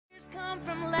Come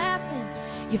from laughing,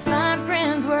 you find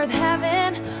friends worth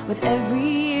having. With every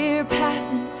year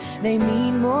passing, they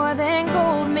mean more than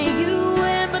gold. May you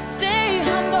win, but stay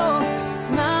humble.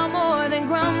 Smile more than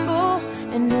grumble,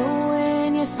 and know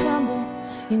when you stumble,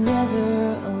 you're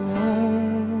never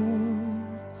alone.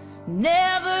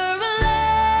 Never alone.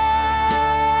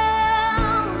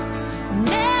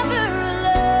 Never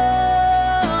alone.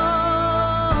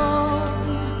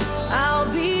 I'll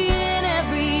be in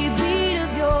every beat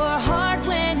of your heart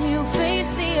when you face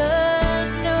the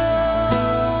unknown.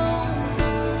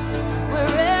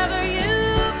 Wherever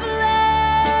you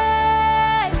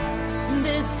fly,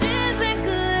 this isn't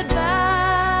goodbye.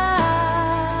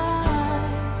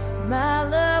 My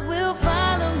love will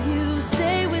follow you,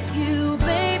 stay with you,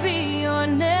 baby, you're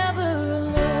never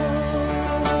alone.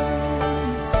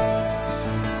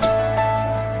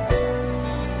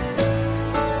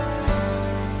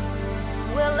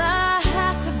 Well, I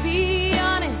have to be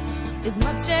honest, as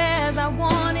much as I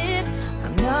want it,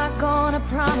 I'm not gonna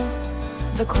promise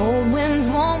the cold winds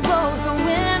won't blow. So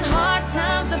when hard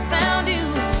times have found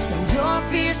you and your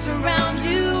fear surrounds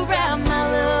you, wrap my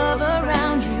love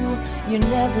around you, you're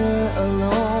never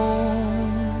alone.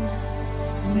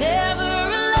 Never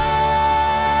alone.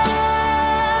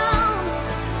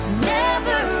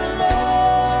 Never alone.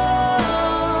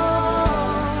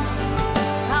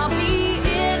 I'll be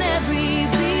in every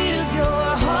beat of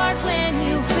your heart when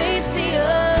you face the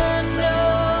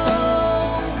unknown.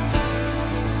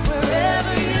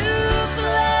 Wherever you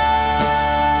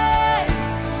fly,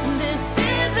 this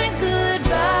isn't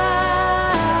goodbye.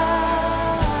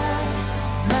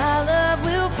 My love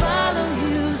will follow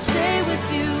you, stay with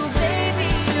you, baby,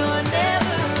 you're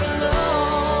never alone.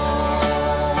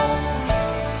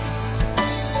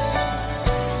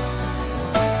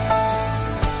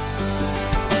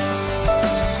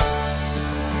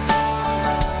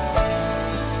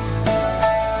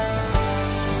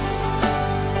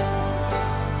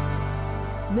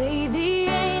 May the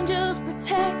angels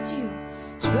protect you,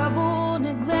 trouble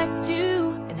neglect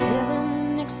you, and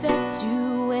heaven accept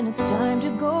you when it's time to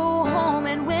go home.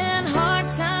 And when hard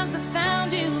times have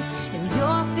found you and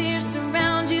your fears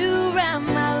surround you, wrap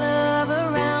my love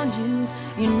around you,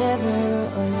 you're never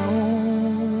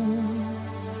alone.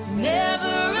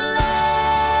 Never alone.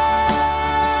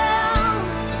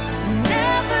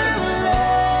 Never alone.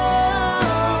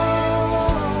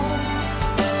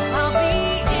 I'll be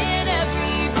in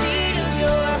every beat of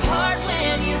your heart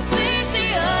when you face the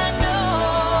unknown.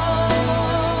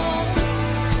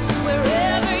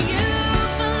 Wherever you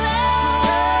fly,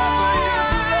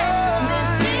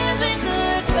 this isn't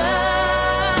goodbye.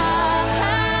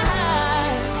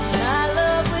 My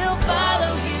love will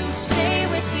follow you, stay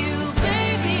with you,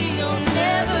 baby, you're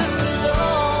never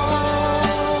alone.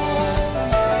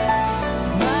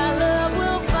 My love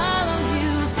will follow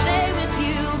you, stay with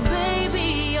you, baby,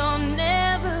 you're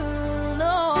never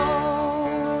alone.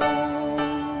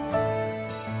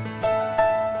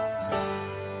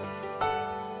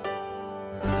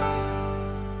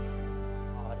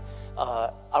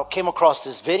 I came across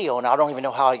this video, and I don't even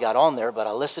know how I got on there, but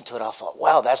I listened to it. I thought,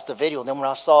 wow, that's the video. And then when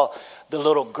I saw the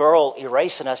little girl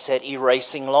erasing, I said,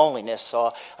 Erasing Loneliness.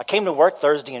 So I came to work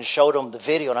Thursday and showed them the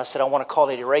video, and I said, I want to call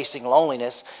it Erasing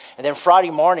Loneliness. And then Friday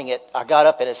morning, I got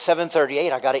up, and at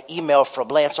 7:38, I got an email from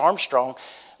Lance Armstrong,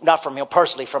 not from him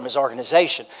personally, from his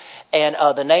organization. And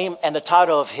the name and the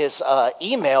title of his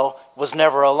email was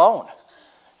Never Alone.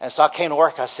 And so I came to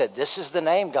work. I said, this is the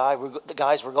name, guys.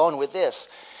 We're going with this.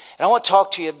 And I want to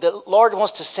talk to you. The Lord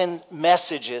wants to send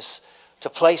messages to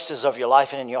places of your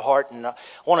life and in your heart. And I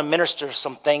want to minister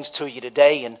some things to you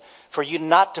today, and for you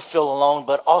not to feel alone,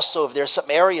 but also if there's some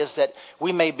areas that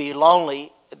we may be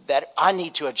lonely, that I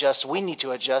need to adjust, we need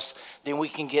to adjust, then we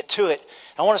can get to it.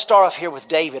 I want to start off here with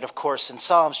David, of course, in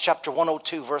Psalms chapter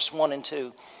 102, verse 1 and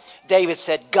 2. David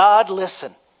said, God,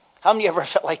 listen. How many of you ever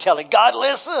felt like telling God,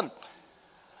 listen?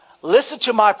 Listen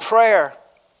to my prayer.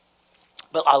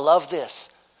 But I love this.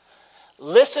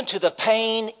 Listen to the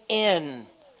pain in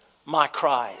my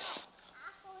cries.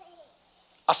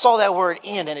 I saw that word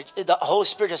in, and the Holy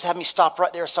Spirit just had me stop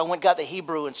right there. So I went, got the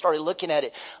Hebrew and started looking at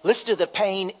it. Listen to the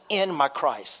pain in my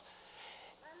cries.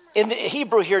 In the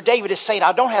Hebrew here, David is saying,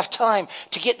 I don't have time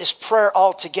to get this prayer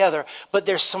all together, but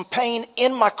there's some pain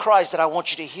in my cries that I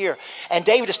want you to hear. And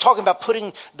David is talking about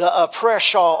putting the prayer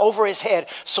shawl over his head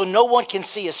so no one can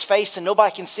see his face and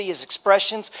nobody can see his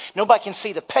expressions. Nobody can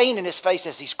see the pain in his face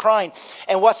as he's crying.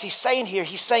 And what's he saying here?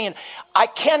 He's saying, I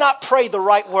cannot pray the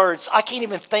right words. I can't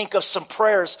even think of some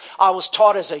prayers I was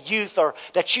taught as a youth or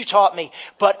that you taught me.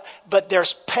 But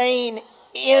there's pain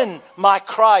in my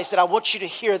cries, that I want you to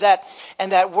hear that.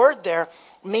 And that word there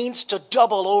means to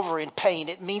double over in pain.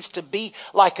 It means to be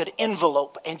like an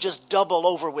envelope and just double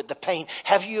over with the pain.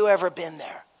 Have you ever been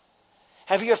there?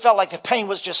 Have you ever felt like the pain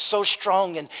was just so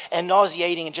strong and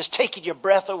nauseating and just taking your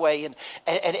breath away and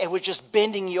it was just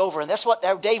bending you over? And that's what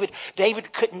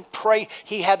David couldn't pray.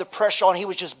 He had the pressure on. He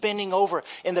was just bending over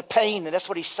in the pain. And that's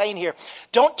what he's saying here.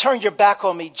 Don't turn your back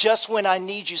on me just when I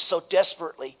need you so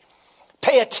desperately.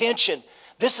 Pay attention.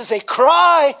 This is a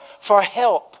cry for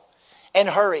help, and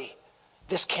hurry.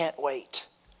 This can't wait.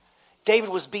 David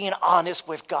was being honest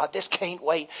with God. This can't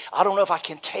wait. I don't know if I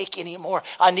can take any more.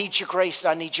 I need your grace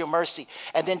and I need your mercy.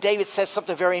 And then David says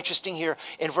something very interesting here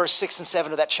in verse 6 and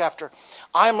 7 of that chapter.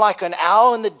 I'm like an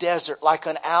owl in the desert, like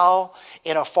an owl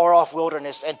in a far-off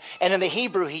wilderness. And in the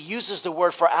Hebrew, he uses the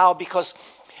word for owl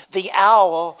because the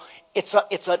owl, it's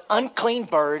an unclean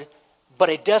bird, but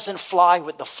it doesn't fly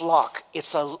with the flock.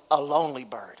 It's a lonely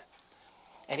bird.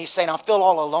 And he's saying, I feel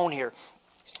all alone here.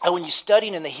 And when you're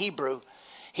studying in the Hebrew,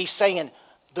 he's saying,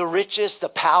 the riches, the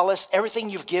palace,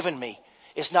 everything you've given me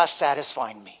is not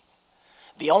satisfying me.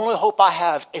 The only hope I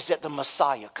have is that the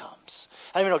Messiah comes.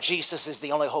 I know Jesus is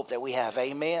the only hope that we have.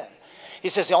 Amen. He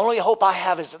says, the only hope I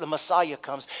have is that the Messiah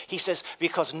comes. He says,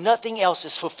 because nothing else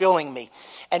is fulfilling me.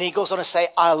 And he goes on to say,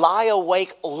 I lie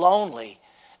awake lonely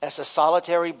as a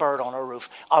solitary bird on a roof.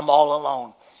 I'm all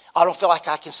alone. I don't feel like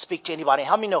I can speak to anybody.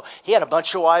 How many know he had a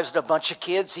bunch of wives and a bunch of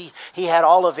kids? He had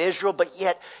all of Israel, but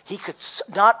yet he could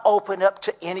not open up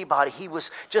to anybody. He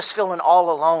was just feeling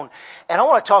all alone. And I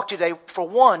want to talk to you today, for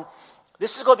one,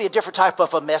 this is going to be a different type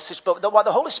of a message, but what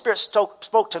the Holy Spirit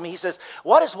spoke to me, he says,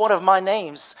 what is one of my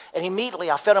names? And immediately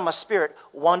I felt in my spirit,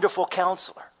 Wonderful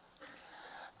Counselor.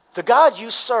 The God you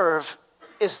serve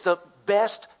is the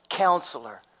best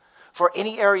counselor for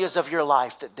any areas of your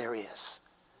life that there is.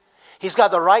 He's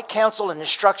got the right counsel and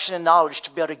instruction and knowledge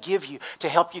to be able to give you, to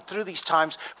help you through these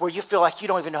times where you feel like you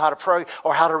don't even know how to pray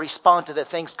or how to respond to the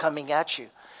things coming at you.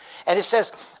 And it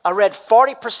says, I read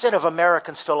 40% of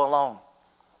Americans feel alone.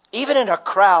 Even in a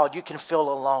crowd, you can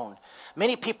feel alone.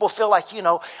 Many people feel like,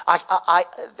 and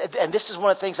this is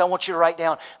one of the things I want you to write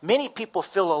down. Many people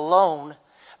feel alone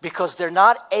because they're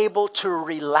not able to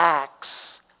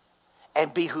relax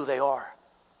and be who they are.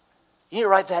 You need to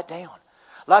write that down.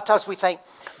 A lot of times we think,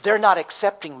 they're not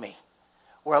accepting me.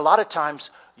 Where a lot of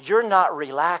times you're not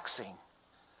relaxing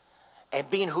and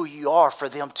being who you are for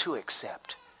them to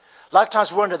accept. A lot of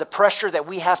times we're under the pressure that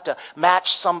we have to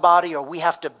match somebody, or we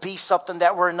have to be something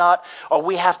that we're not, or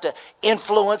we have to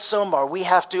influence them, or we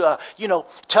have to,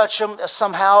 touch them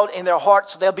somehow in their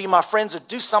hearts so they'll be my friends, or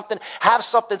do something, have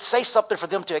something, say something for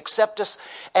them to accept us.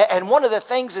 And one of the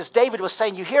things is David was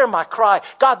saying, you hear my cry.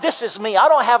 God, this is me. I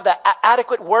don't have the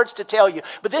adequate words to tell you,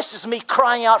 but this is me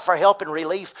crying out for help and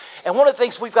relief. And one of the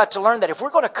things we've got to learn, that if we're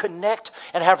going to connect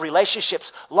and have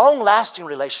relationships, long-lasting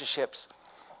relationships,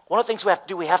 one of the things we have to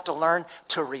do, we have to learn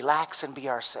to relax and be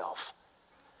ourselves.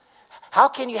 How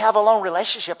can you have a long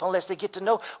relationship unless they get to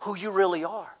know who you really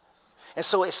are? And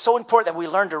so it's so important that we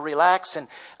learn to relax and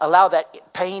allow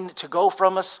that pain to go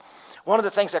from us. One of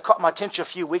the things that caught my attention a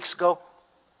few weeks ago,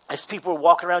 as people were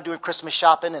walking around doing Christmas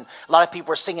shopping, and a lot of people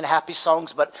were singing happy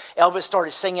songs, but Elvis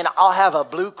started singing, I'll have a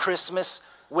blue Christmas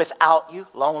without you,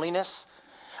 loneliness.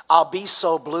 I'll be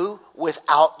so blue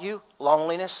without you,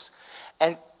 loneliness.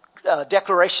 And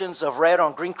decorations of red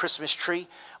on green Christmas tree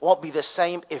won't be the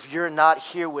same if you're not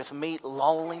here with me,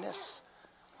 loneliness.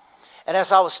 And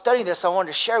as I was studying this, I wanted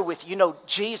to share with you,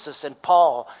 Jesus and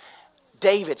Paul,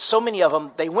 David, so many of them,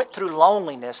 they went through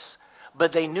loneliness,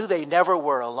 but they knew they never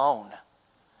were alone.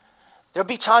 There'll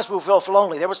be times we feel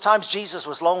lonely. There was times Jesus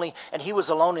was lonely and he was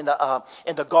alone in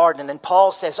the garden. And then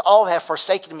Paul says, all have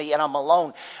forsaken me and I'm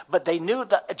alone. But they knew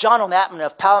that John on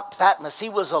of Patmos, he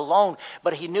was alone,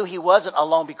 but he knew he wasn't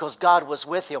alone because God was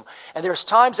with him. And there's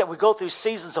times that we go through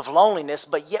seasons of loneliness,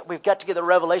 but yet we've got to get the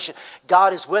revelation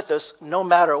God is with us no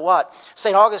matter what.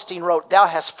 St. Augustine wrote, thou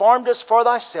hast formed us for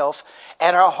thyself,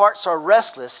 and our hearts are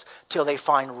restless till they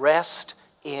find rest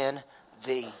in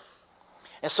thee.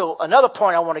 And so another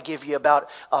point I want to give you about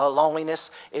loneliness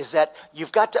is that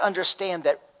you've got to understand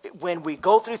that when we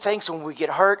go through things, when we get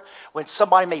hurt, when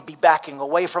somebody may be backing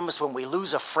away from us, when we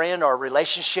lose a friend or a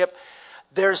relationship,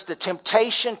 there's the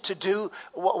temptation to do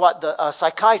what the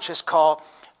psychiatrists call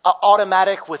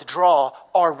automatic withdrawal,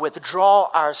 or withdraw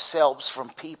ourselves from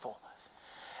people.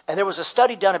 And there was a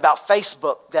study done about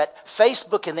Facebook, that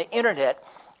Facebook and the internet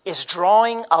is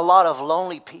drawing a lot of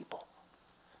lonely people.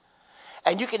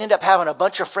 And you can end up having a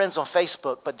bunch of friends on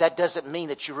Facebook, but that doesn't mean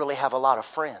that you really have a lot of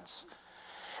friends.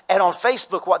 And on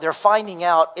Facebook, what they're finding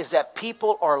out is that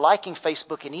people are liking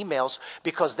Facebook and emails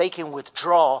because they can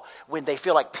withdraw when they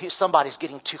feel like somebody's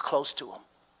getting too close to them.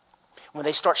 When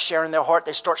they start sharing their heart,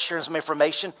 they start sharing some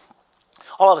information.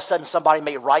 All of a sudden, somebody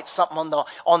may write something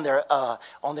on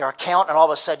their account, and all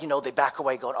of a sudden, they back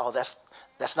away, going, "Oh,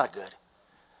 that's not good.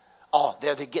 Oh,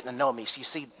 they're getting to know me. So you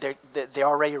see, they're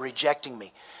already rejecting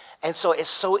me." And so it's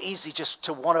so easy just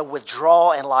to want to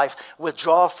withdraw in life,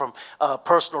 withdraw from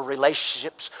personal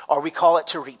relationships, or we call it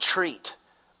to retreat.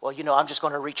 Well, I'm just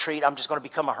going to retreat. I'm just going to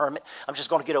become a hermit. I'm just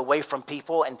going to get away from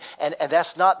people. And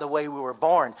that's not the way we were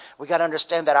born. We got to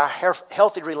understand that our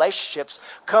healthy relationships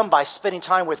come by spending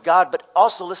time with God. But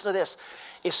also, listen to this.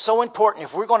 It's so important.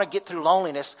 If we're going to get through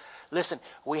loneliness, listen,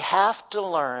 we have to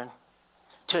learn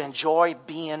to enjoy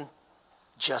being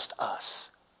just us.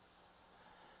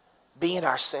 Being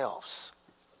ourselves.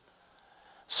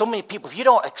 So many people, if you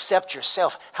don't accept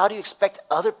yourself, how do you expect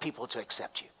other people to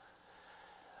accept you?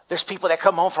 There's people that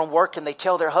come home from work and they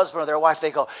tell their husband or their wife,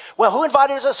 they go, "Well, who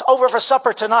invited us over for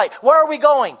supper tonight? Where are we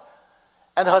going?"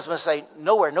 And the husband will say,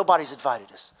 "Nowhere, nobody's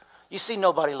invited us. You see,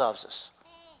 nobody loves us."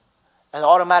 And the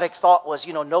automatic thought was,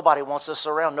 nobody wants us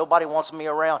around. Nobody wants me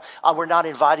around. We're not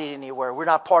invited anywhere. We're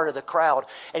not part of the crowd.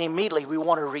 And immediately we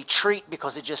want to retreat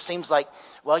because it just seems like,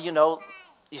 well,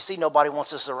 you see, nobody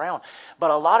wants us around. But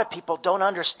a lot of people don't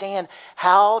understand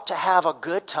how to have a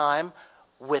good time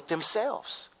with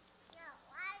themselves.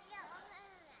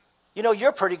 You're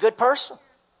a pretty good person.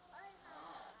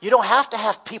 You don't have to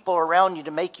have people around you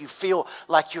to make you feel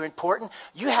like you're important.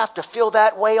 You have to feel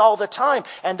that way all the time.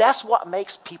 And that's what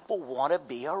makes people want to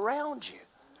be around you.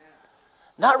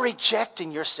 Not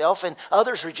rejecting yourself and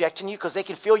others rejecting you because they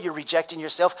can feel you're rejecting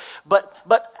yourself. But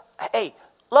hey,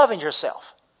 loving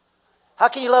yourself. How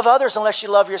can you love others unless you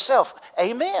love yourself?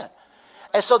 Amen.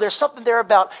 And so there's something there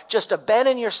about just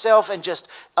abandoning yourself and just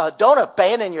don't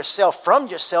abandon yourself from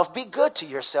yourself. Be good to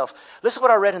yourself. Listen to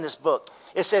what I read in this book.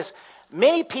 It says,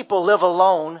 many people live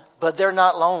alone, but they're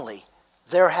not lonely.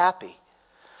 They're happy.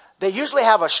 They usually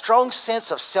have a strong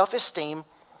sense of self-esteem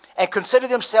and consider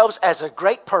themselves as a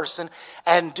great person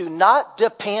and do not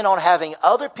depend on having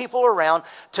other people around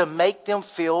to make them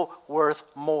feel worth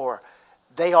more.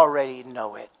 They already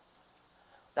know it.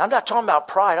 Now, I'm not talking about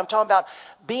pride. I'm talking about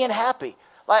being happy.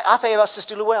 Like I think about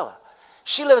Sister Luella.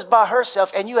 She lives by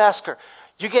herself, and you ask her,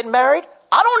 "You getting married?"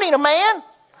 "I don't need a man.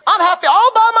 I'm happy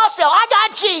all by myself. I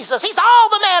got Jesus. He's all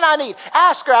the man I need."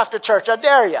 Ask her after church. I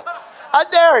dare you. I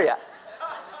dare you.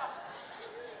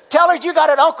 Tell her you got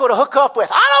an uncle to hook up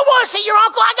with. "I don't want to see your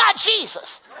uncle. I got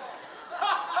Jesus."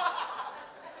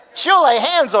 She'll lay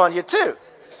hands on you too.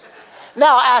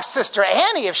 Now ask Sister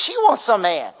Annie if she wants a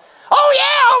man. "Oh yeah,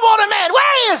 I want a man.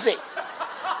 Where is he?"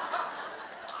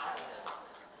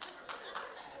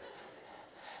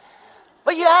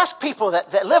 But you ask people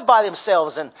that live by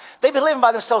themselves, and they've been living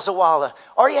by themselves a while.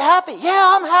 "Are you happy?"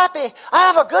 "Yeah, I'm happy. I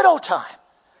have a good old time."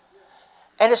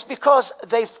 And it's because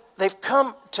they've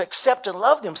come to accept and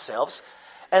love themselves,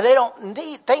 and they don't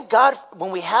need, thank God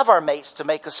when we have our mates to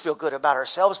make us feel good about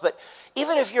ourselves, but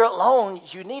even if you're alone,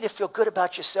 you need to feel good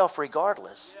about yourself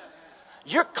regardless.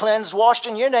 You're cleansed, washed,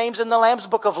 and your name's in the Lamb's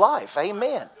Book of Life.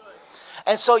 Amen.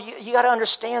 And so you got to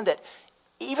understand that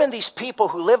even these people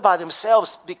who live by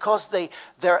themselves, because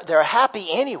they're happy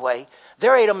anyway,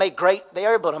 they're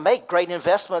able to make great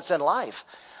investments in life.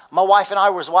 My wife and I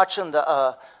was watching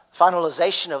the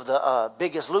finalization of the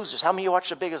Biggest Losers. How many of you watch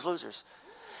the Biggest Losers?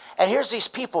 And here's these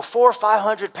people, 400 or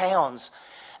 500 pounds,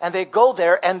 and they go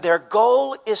there, and their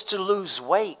goal is to lose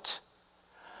weight.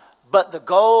 But the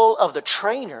goal of the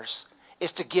trainers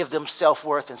is to give them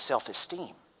self-worth and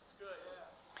self-esteem.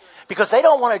 Because they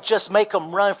don't want to just make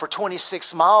them run for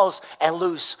 26 miles and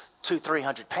lose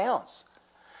 200-300 pounds.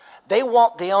 They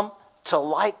want them to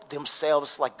like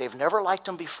themselves like they've never liked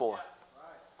them before.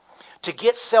 To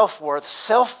get self-worth,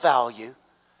 self-value,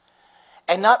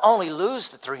 and not only lose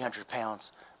the 300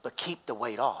 pounds, but keep the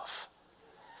weight off.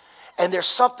 And there's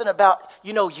something about,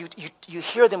 you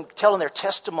hear them telling their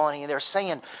testimony, and they're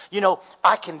saying,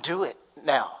 "I can do it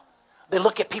now." They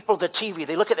look at people on the TV.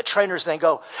 They look at the trainers and they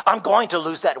go, "I'm going to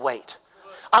lose that weight.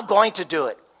 I'm going to do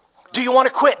it." "Do you want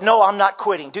to quit?" "No, I'm not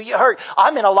quitting." "Do you hurt?"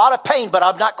 "I'm in a lot of pain, but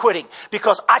I'm not quitting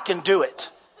because I can do it."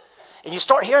 And you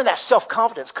start hearing that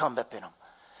self-confidence come up in them.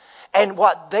 And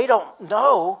what they don't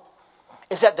know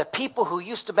is that the people who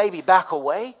used to maybe back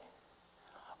away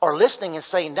are listening and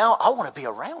saying, "Now I want to be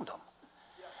around them."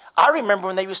 I remember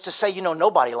when they used to say,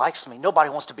 "Nobody likes me. Nobody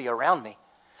wants to be around me."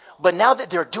 But now that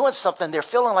they're doing something, they're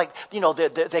feeling like,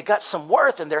 they got some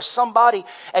worth and there's somebody.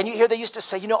 And you hear they used to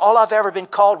say, "All I've ever been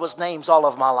called was names all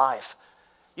of my life."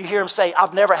 You hear them say,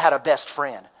 "I've never had a best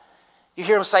friend." You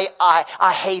hear them say,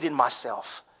 I hated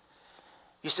myself.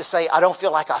 Used to say, I don't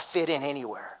feel like I fit in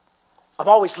anywhere. I'm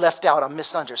always left out. I'm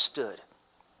misunderstood.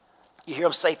 You hear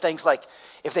them say things like,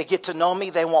 if they get to know me,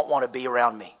 they won't want to be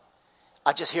around me.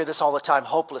 I just hear this all the time,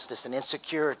 hopelessness and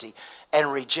insecurity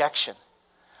and rejection.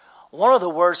 One of the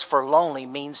words for lonely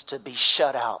means to be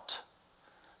shut out,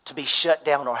 to be shut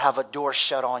down or have a door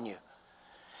shut on you.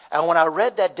 And when I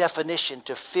read that definition,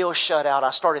 to feel shut out,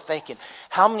 I started thinking,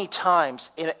 how many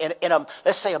times in a,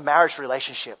 let's say a marriage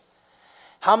relationship,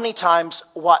 how many times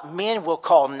what men will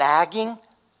call nagging,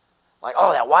 like,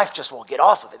 oh, that wife just won't get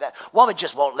off of it. That woman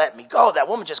just won't let me go. That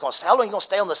woman just going to say, how long are you going to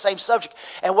stay on the same subject?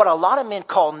 And what a lot of men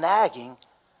call nagging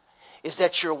is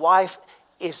that your wife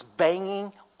is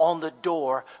banging on the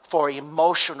door for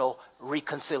emotional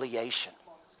reconciliation.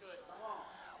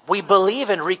 We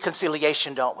believe in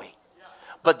reconciliation, don't we?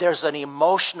 But there's an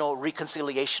emotional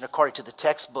reconciliation according to the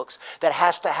textbooks that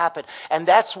has to happen. And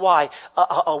that's why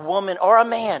a woman or a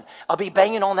man will be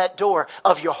banging on that door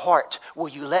of your heart. Will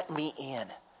you let me in?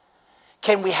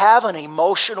 Can we have an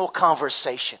emotional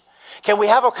conversation? Can we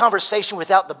have a conversation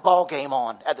without the ball game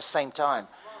on at the same time?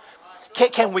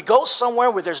 Can we go somewhere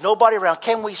where there's nobody around?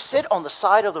 Can we sit on the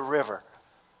side of the river?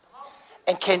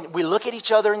 And can we look at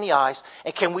each other in the eyes?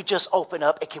 And can we just open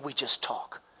up and can we just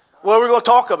talk? What are we going to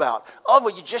talk about? Oh,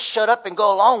 well, you just shut up and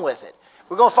go along with it.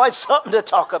 We're going to find something to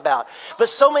talk about. But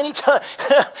so many times,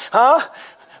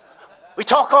 we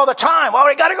talk all the time. Well,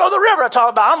 we got to go to the river to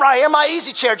talk about. I'm right here in my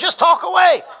easy chair. Just talk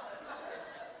away.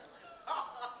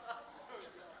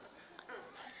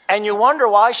 And you wonder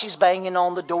why she's banging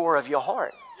on the door of your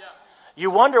heart. You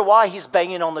wonder why he's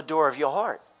banging on the door of your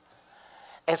heart.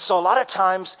 And so a lot of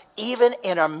times, even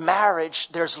in a marriage,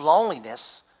 there's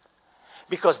loneliness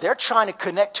because they're trying to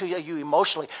connect to you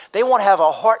emotionally. They want to have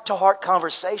a heart-to-heart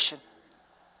conversation.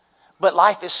 But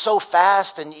life is so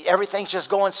fast and everything's just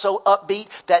going so upbeat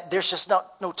that there's just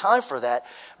no time for that.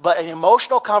 But an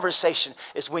emotional conversation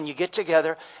is when you get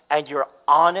together and you're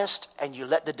honest and you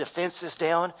let the defenses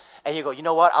down and you go, you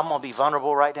know what, I'm going to be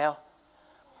vulnerable right now.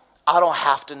 I don't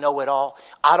have to know it all.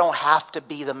 I don't have to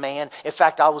be the man. In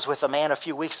fact, I was with a man a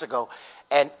few weeks ago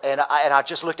and I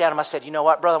just looked at him. I said, you know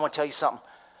what, brother, I want to tell you something.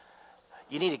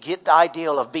 You need to get the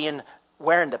ideal of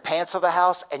wearing the pants of the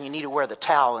house and you need to wear the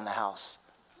towel in the house.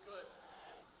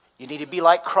 You need to be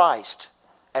like Christ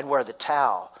and wear the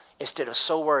towel instead of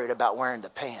so worried about wearing the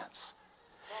pants.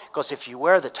 Because if you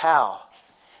wear the towel,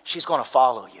 she's going to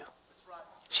follow you.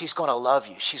 She's going to love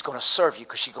you. She's going to serve you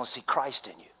because she's going to see Christ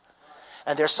in you.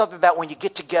 And there's something about when you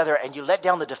get together and you let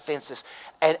down the defenses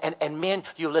and men,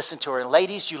 you listen to her. And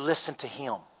ladies, you listen to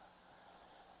him.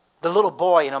 The little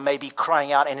boy, may be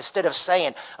crying out. And instead of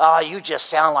saying, oh, you just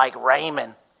sound like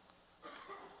Raymond.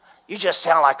 You just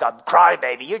sound like a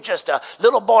crybaby. You're just a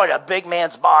little boy in a big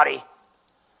man's body.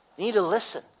 You need to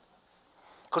listen.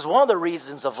 Because one of the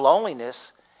reasons of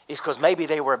loneliness is because maybe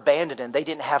they were abandoned and they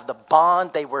didn't have the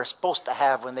bond they were supposed to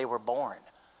have when they were born.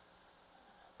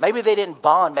 Maybe they didn't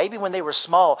bond. Maybe when they were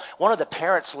small, one of the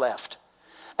parents left.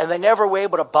 And they never were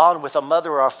able to bond with a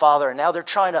mother or a father. And now they're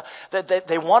trying to,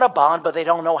 they want to bond, but they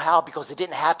don't know how because it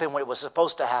didn't happen when it was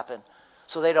supposed to happen.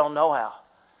 So they don't know how.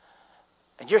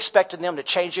 And you're expecting them to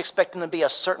change. You're expecting them to be a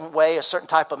certain way, a certain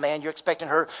type of man. You're expecting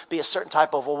her to be a certain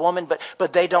type of a woman.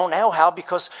 But they don't know how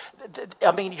because,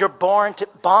 you're born to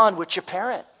bond with your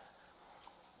parent.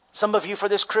 Some of you for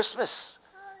this Christmas,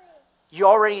 you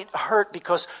already hurt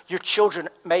because your children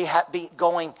may be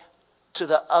going to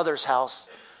the other's house,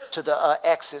 to the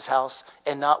ex's house,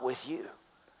 and not with you.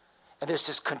 And there's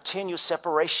this continuous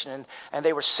separation. And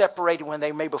they were separated when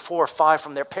they maybe 4 or 5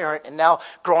 from their parent. And now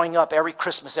growing up every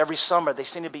Christmas, every summer, they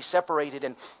seem to be separated.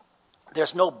 And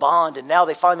there's no bond. And now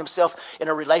they find themselves in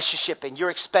a relationship. And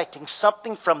you're expecting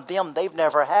something from them they've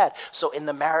never had. So in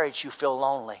the marriage, you feel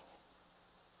lonely.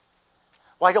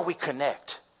 Why don't we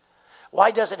connect?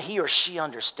 Why doesn't he or she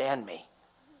understand me?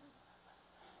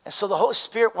 And so the Holy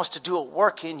Spirit wants to do a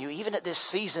work in you, even at this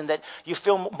season that you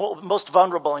feel most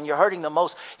vulnerable and you're hurting the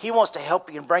most. He wants to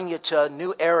help you and bring you to a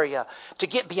new area, to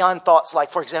get beyond thoughts like,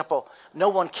 for example, no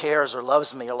one cares or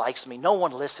loves me or likes me. No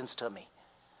one listens to me.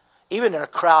 Even in a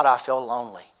crowd, I feel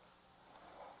lonely.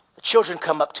 The children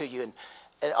come up to you and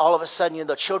all of a sudden,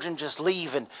 the children just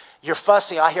leave and you're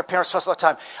fussing. I hear parents fuss all the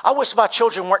time. I wish my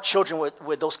children weren't children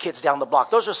with those kids down the block.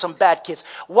 Those are some bad kids.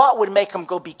 What would make them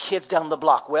go be kids down the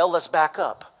block? Well, let's back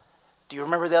up. Do you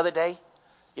remember the other day?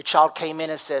 Your child came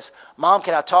in and says, Mom,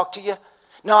 can I talk to you?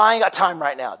 No, I ain't got time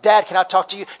right now. Dad, can I talk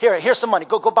to you? Here's some money.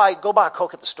 Go buy a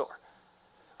Coke at the store.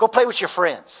 Go play with your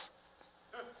friends.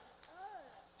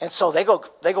 And so they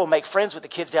go make friends with the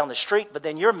kids down the street, but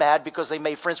then you're mad because they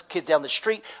made friends with kids down the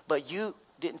street, but you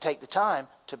didn't take the time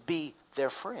to be their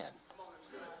friend.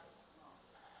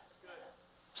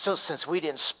 So since we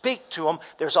didn't speak to them,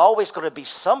 there's always going to be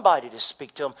somebody to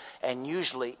speak to them, and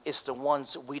usually it's the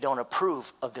ones we don't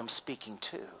approve of them speaking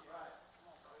to.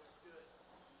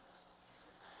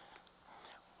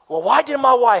 Well, why did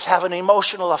my wife have an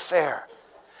emotional affair?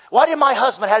 Why did my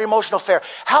husband have an emotional affair?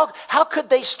 How could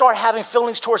they start having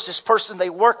feelings towards this person they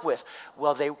work with?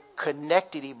 Well, they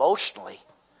connected emotionally,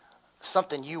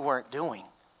 something you weren't doing,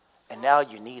 and now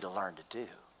you need to learn to do.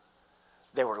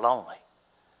 They were lonely.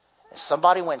 And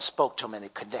somebody went and spoke to them and they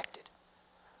connected.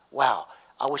 Wow,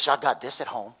 I wish I got this at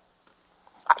home.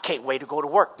 I can't wait to go to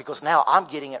work because now I'm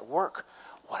getting at work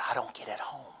what I don't get at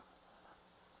home.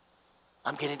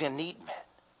 I'm getting a need met.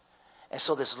 And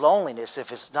so this loneliness,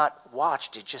 if it's not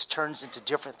watched, it just turns into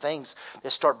different things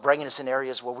that start bringing us in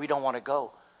areas where we don't want to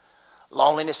go.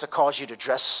 Loneliness will cause you to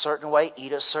dress a certain way,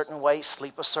 eat a certain way,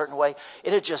 sleep a certain way.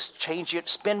 It'll just change you,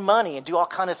 spend money and do all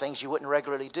kinds of things you wouldn't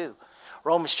regularly do.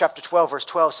 Romans chapter 12, verse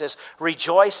 12 says,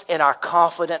 rejoice in our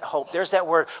confident hope. There's that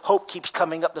word, hope keeps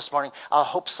coming up this morning. I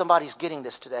hope somebody's getting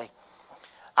this today.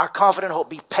 Our confident hope.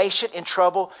 Be patient in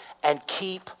trouble and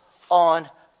keep on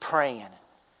praying.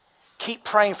 Keep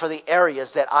praying for the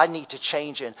areas that I need to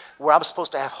change in, where I'm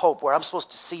supposed to have hope, where I'm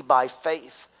supposed to see by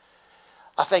faith.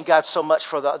 I thank God so much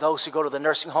for those who go to the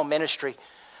nursing home ministry.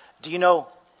 Do you know,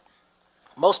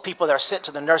 most people that are sent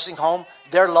to the nursing home,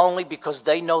 they're lonely because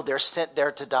they know they're sent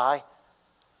there to die.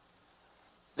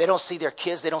 They don't see their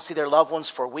kids, they don't see their loved ones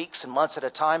for weeks and months at a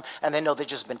time, and they know they've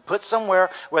just been put somewhere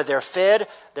where they're fed.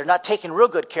 They're not taken real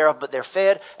good care of, but they're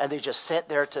fed, and they're just sent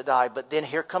there to die. But then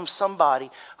here comes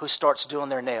somebody who starts doing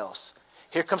their nails.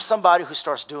 Here comes somebody who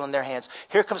starts doing their hands.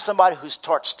 Here comes somebody who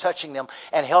starts touching them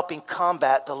and helping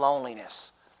combat the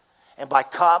loneliness. And by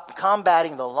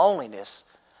combating the loneliness,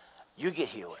 you get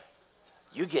healed,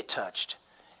 you get touched,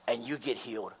 and you get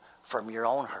healed from your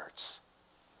own hurts.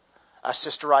 A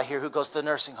sister right here who goes to the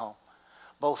nursing home.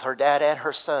 Both her dad and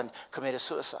her son committed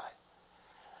suicide.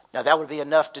 Now that would be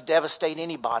enough to devastate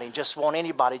anybody and just want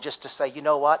anybody just to say, you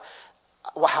know what?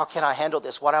 Well, how can I handle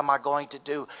this? What am I going to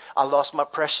do? I lost my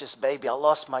precious baby. I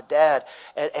lost my dad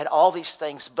and all these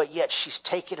things. But yet she's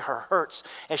taken her hurts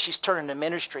and she's turning to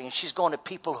ministry and she's going to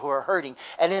people who are hurting.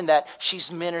 And in that,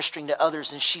 she's ministering to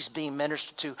others and she's being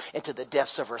ministered to into the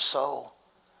depths of her soul.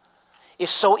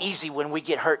 It's so easy when we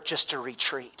get hurt just to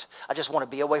retreat. I just want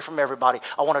to be away from everybody.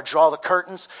 I want to draw the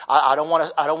curtains. I don't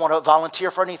want to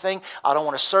volunteer for anything. I don't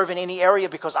want to serve in any area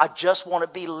because I just want to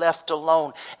be left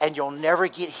alone. And you'll never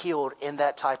get healed in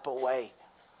that type of way.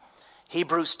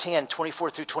 Hebrews 10, 24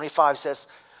 through 25 says,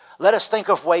 let us think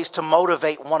of ways to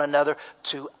motivate one another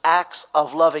to acts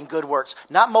of love and good works.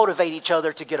 Not motivate each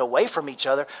other to get away from each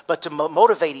other, but to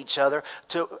motivate each other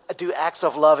to do acts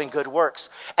of love and good works.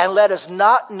 And let us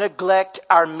not neglect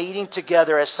our meeting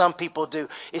together as some people do.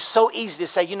 It's so easy to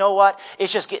say, you know what?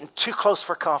 It's just getting too close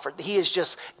for comfort. He is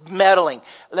just meddling.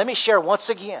 Let me share once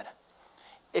again.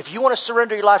 If you want to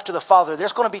surrender your life to the Father,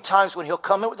 there's going to be times when he'll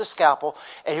come in with a scalpel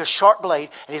and his sharp blade,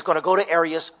 and he's going to go to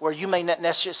areas where you may not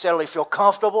necessarily feel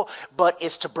comfortable, but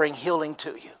it's to bring healing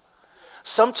to you.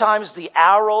 Sometimes the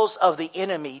arrows of the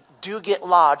enemy do get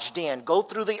lodged in, go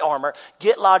through the armor,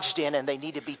 get lodged in, and they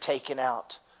need to be taken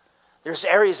out. There's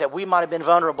areas that we might have been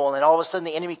vulnerable, and all of a sudden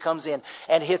the enemy comes in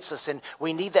and hits us, and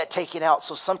we need that taken out.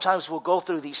 So sometimes we'll go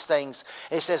through these things.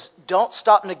 And it says, don't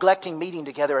stop neglecting meeting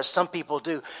together as some people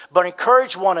do, but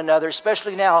encourage one another,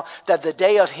 especially now that the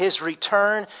day of his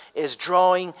return is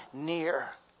drawing near.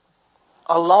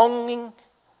 A longing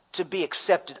to be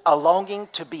accepted, a longing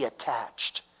to be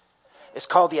attached. It's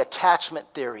called the attachment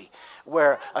theory,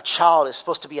 where a child is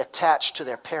supposed to be attached to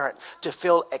their parent to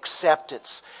feel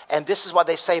acceptance. And this is what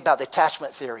they say about the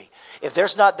attachment theory. If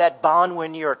there's not that bond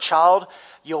when you're a child,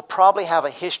 you'll probably have a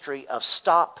history of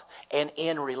stop and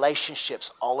end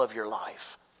relationships all of your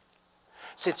life.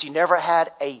 Since you never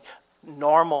had a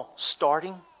normal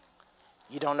starting,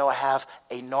 you don't know have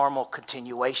a normal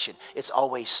continuation. It's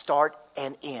always start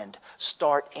and end,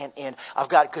 start and end. I've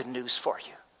got good news for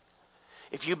you.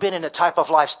 If you've been in a type of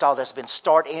lifestyle that's been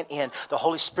start and end, the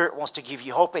Holy Spirit wants to give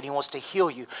you hope and he wants to heal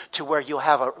you to where you'll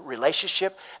have a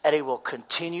relationship and it will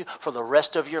continue for the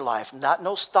rest of your life. Not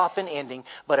no stop and ending,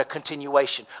 but a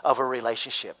continuation of a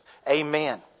relationship.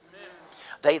 Amen.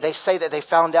 They say that they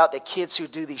found out that kids who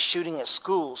do these shooting at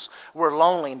schools were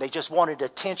lonely and they just wanted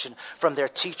attention from their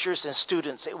teachers and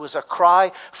students. It was a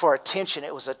cry for attention.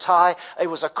 It was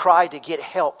a cry to get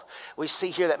help. We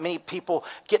see here that many people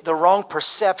get the wrong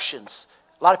perceptions.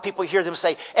 A lot of people hear them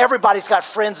say, everybody's got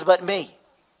friends but me.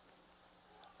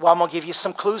 Well, I'm going to give you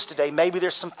some clues today. Maybe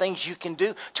there's some things you can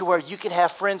do to where you can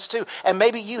have friends too. And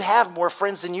maybe you have more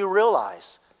friends than you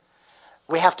realize.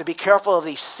 We have to be careful of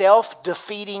these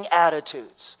self-defeating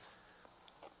attitudes.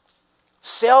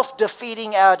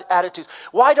 Self-defeating attitudes.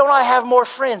 Why don't I have more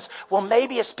friends? Well,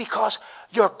 maybe it's because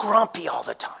you're grumpy all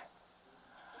the time.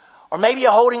 Or maybe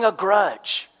you're holding a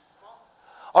grudge.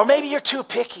 Or maybe you're too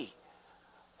picky.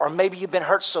 Or maybe you've been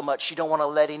hurt so much you don't want to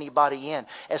let anybody in.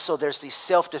 And so there's these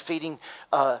self-defeating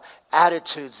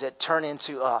attitudes that turn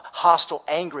into hostile,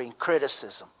 angry, and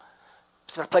criticism.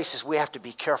 They're places we have to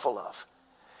be careful of.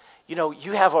 You know,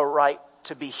 you have a right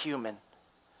to be human.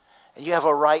 And you have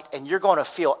a right, and you're going to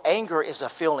feel, anger is a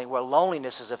feeling, where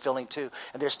loneliness is a feeling too.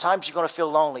 And there's times you're going to feel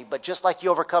lonely. But just like you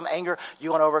overcome anger,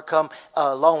 you're going to overcome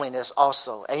loneliness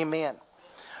also. Amen.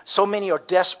 So many are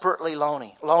desperately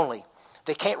lonely.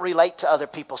 They can't relate to other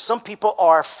people. Some people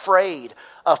are afraid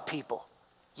of people,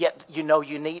 yet you know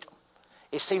you need them.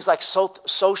 It seems like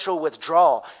social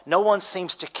withdrawal. No one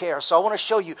seems to care. So I want to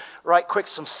show you right quick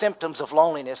some symptoms of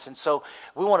loneliness. And so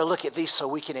we want to look at these so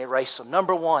we can erase them.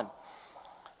 Number one,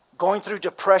 going through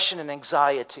depression and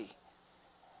anxiety.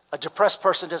 A depressed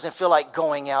person doesn't feel like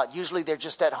going out. Usually they're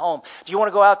just at home. Do you want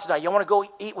to go out tonight? You want to go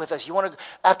eat with us? You want to,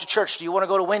 after church, do you want to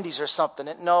go to Wendy's or something?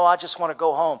 No, I just want to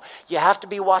go home. You have to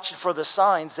be watching for the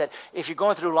signs that if you're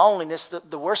going through loneliness,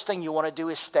 the worst thing you want to do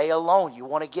is stay alone. You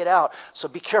want to get out. So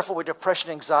be careful with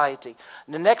depression and anxiety.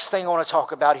 And the next thing I want to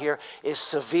talk about here is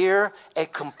severe and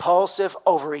compulsive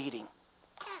overeating.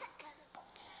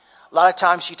 A lot of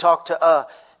times you talk to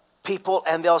people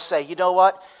and they'll say, you know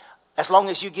what? As long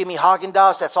as you give me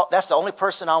Haagen-Dazs, that's the only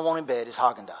person I want in bed is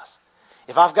Haagen-Dazs.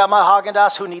 If I've got my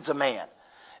Haagen-Dazs, who needs a man?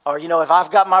 Or, you know, if I've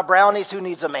got my brownies, who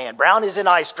needs a man? Brownies and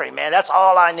ice cream, man, that's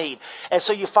all I need. And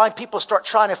so you find people start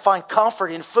trying to find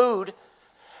comfort in food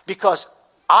because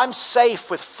I'm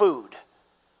safe with food,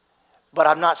 but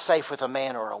I'm not safe with a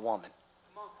man or a woman.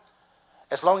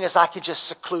 As long as I can just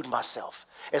seclude myself,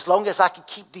 as long as I can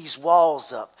keep these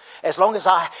walls up, as long as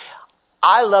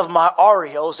I love my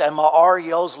Oreos and my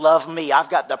Oreos love me.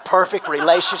 I've got the perfect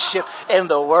relationship in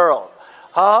the world.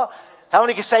 Huh? How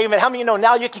many can say amen? How many know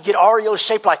now you can get Oreos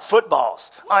shaped like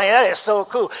footballs? I mean, that is so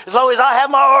cool. As long as I have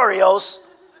my Oreos.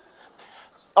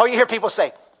 Oh, you hear people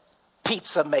say,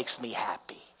 pizza makes me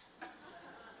happy.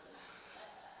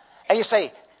 And you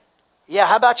say, yeah,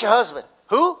 how about your husband?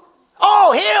 Who?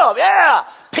 Oh, him, yeah.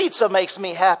 Pizza makes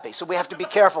me happy. So we have to be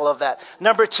careful of that.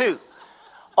 Number two.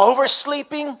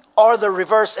 Oversleeping or the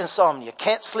reverse insomnia.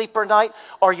 Can't sleep at night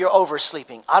or you're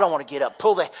oversleeping. I don't want to get up.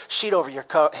 Pull the sheet over your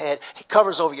head,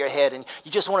 covers over your head, and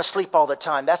you just want to sleep all the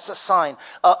time. That's a sign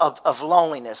of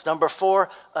loneliness. Number four,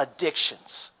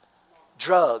 addictions.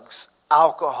 Drugs,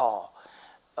 alcohol,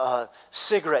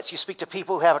 cigarettes. You speak to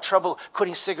people who have trouble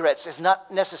quitting cigarettes. It's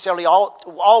not necessarily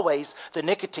always the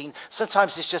nicotine.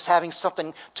 Sometimes it's just having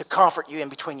something to comfort you in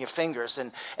between your fingers.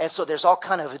 And so there's all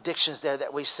kind of addictions there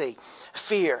that we see.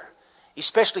 Fear,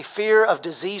 especially fear of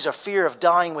disease or fear of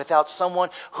dying without someone.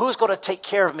 Who's going to take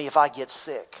care of me if I get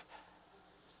sick?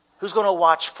 Who's going to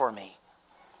watch for me?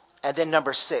 And then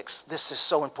number six, this is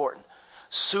so important.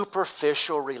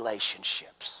 Superficial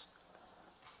relationships.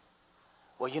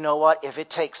 Well, you know what? If it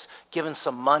takes giving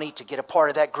some money to get a part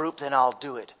of that group, then I'll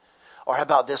do it. Or how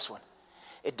about this one?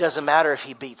 It doesn't matter if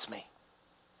he beats me.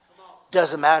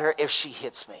 Doesn't matter if she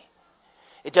hits me.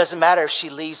 It doesn't matter if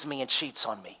she leaves me and cheats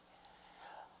on me.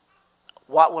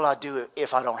 What will I do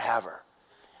if I don't have her?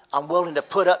 I'm willing to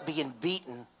put up being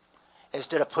beaten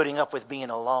instead of putting up with being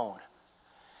alone.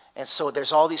 And so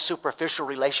there's all these superficial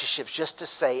relationships just to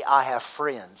say I have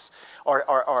friends or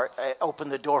open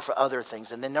the door for other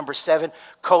things. And then number seven,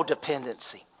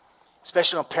 codependency,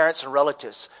 especially on parents and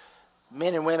relatives.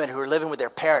 Men and women who are living with their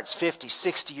parents, 50,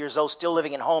 60 years old, still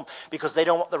living at home because they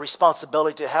don't want the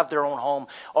responsibility to have their own home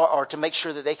or to make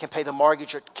sure that they can pay the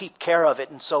mortgage or keep care of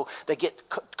it. And so they get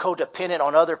codependent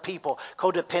on other people,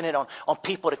 codependent on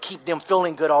people to keep them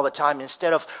feeling good all the time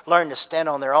instead of learning to stand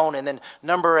on their own. And then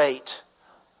number eight,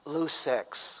 loose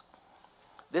sex.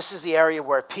 This is the area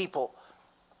where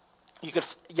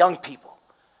young people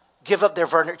give up their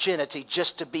virginity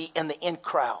just to be in the in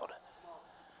crowd.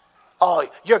 Oh,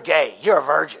 you're gay. You're a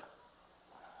virgin.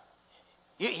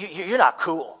 You're not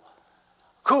cool.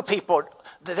 Cool people,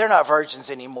 they're not virgins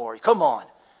anymore. Come on.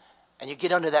 And you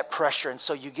get under that pressure, and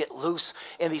so you get loose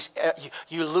in these.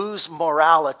 You lose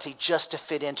morality just to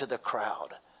fit into the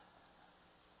crowd.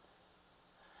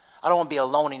 I don't want to be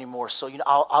alone anymore, so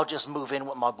I'll just move in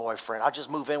with my boyfriend. I'll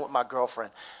just move in with my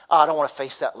girlfriend. I don't want to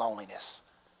face that loneliness.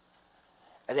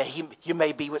 And then you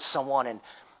may be with someone and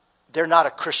they're not a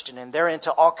Christian and they're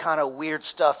into all kind of weird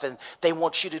stuff and they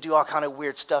want you to do all kind of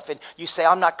weird stuff. And you say,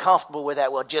 I'm not comfortable with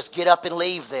that. Well, just get up and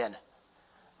leave then.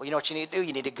 Well, you know what you need to do?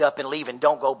 You need to get up and leave and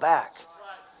don't go back.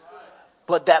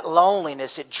 But that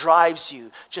loneliness, it drives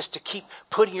you just to keep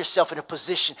putting yourself in a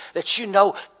position that you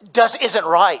know isn't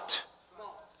right.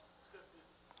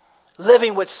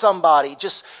 Living with somebody,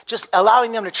 just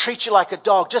allowing them to treat you like a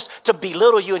dog, just to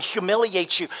belittle you and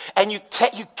humiliate you. And you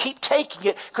keep taking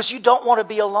it because you don't want to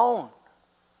be alone.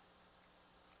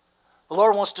 The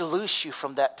Lord wants to loose you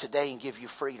from that today and give you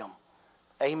freedom.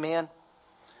 Amen.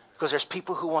 Because there's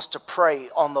people who wants to prey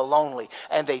on the lonely.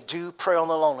 And they do prey on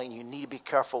the lonely. And you need to be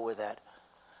careful with that.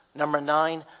 Number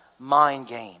 9, mind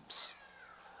games.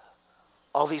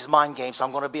 All these mind games.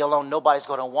 I'm going to be alone. Nobody's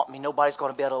going to want me. Nobody's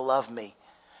going to be able to love me.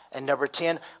 And number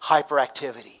 10,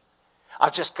 hyperactivity.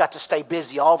 I've just got to stay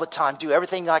busy all the time, do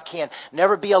everything I can,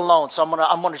 never be alone. So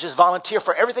I'm gonna just volunteer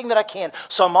for everything that I can.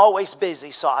 So I'm always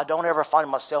busy, so I don't ever find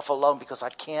myself alone because I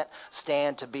can't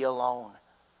stand to be alone.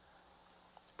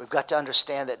 We've got to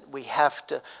understand that we have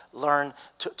to learn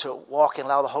to walk and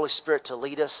allow the Holy Spirit to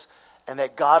lead us, and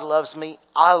that God loves me,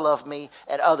 I love me,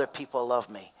 and other people love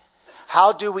me.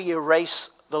 How do we erase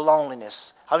the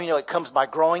loneliness? How do you know it comes by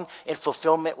growing in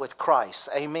fulfillment with Christ?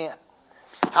 Amen.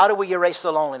 How do we erase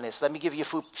the loneliness? Let me give you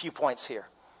a few points here.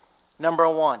 Number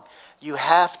 1, you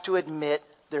have to admit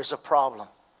there's a problem.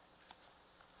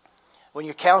 When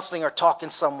you're counseling or talking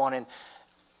to someone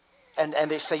and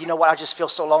they say, you know what, I just feel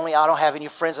so lonely. I don't have any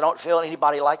friends. I don't feel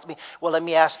anybody like me. Well, let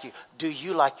me ask you, do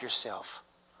you like yourself?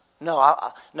 No,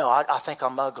 I think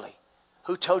I'm ugly.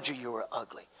 Who told you you were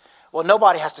ugly? Well,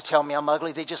 nobody has to tell me I'm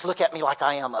ugly. They just look at me like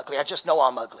I am ugly. I just know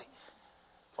I'm ugly.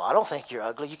 Well, I don't think you're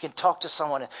ugly. You can talk to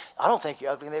someone, and I don't think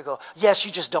you're ugly. And they go, yes,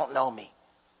 you just don't know me.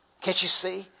 Can't you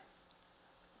see?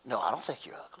 No, I don't think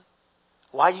you're ugly.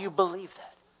 Why do you believe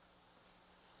that?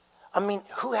 I mean,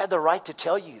 who had the right to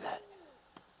tell you that?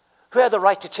 Who had the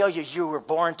right to tell you you were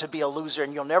born to be a loser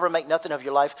and you'll never make nothing of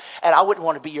your life, and I wouldn't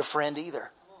want to be your friend either?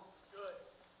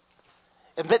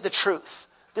 Admit the truth.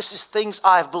 This is things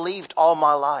I've believed all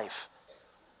my life.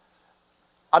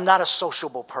 I'm not a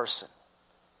sociable person.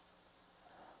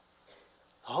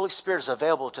 The Holy Spirit is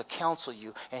available to counsel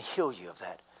you and heal you of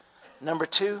that. Number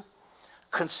 2,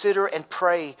 consider and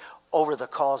pray over the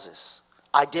causes.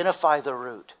 Identify the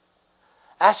root.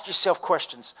 Ask yourself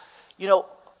questions. You know,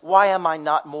 why am I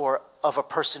not more of a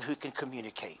person who can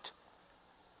communicate?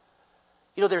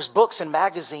 You know, there's books and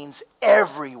magazines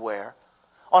everywhere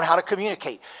on how to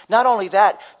communicate. Not only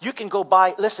that, you can go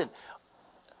buy, listen,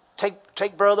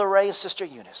 take Brother Ray and Sister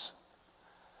Eunice.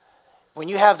 When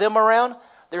you have them around,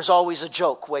 there's always a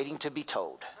joke waiting to be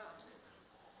told.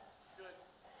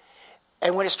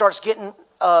 And when it starts getting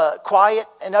quiet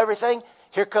and everything,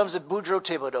 here comes a Boudreaux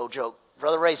Thibodeau joke.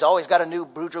 Brother Ray's always got a new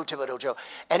Boudreaux Thibodeau joke.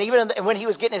 And even when he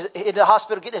was getting in the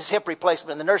hospital, getting his hip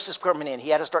replacement, and the nurses coming in, he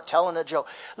had to start telling a joke.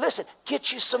 Listen,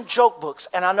 get you some joke books.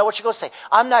 And I know what you're going to say.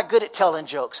 I'm not good at telling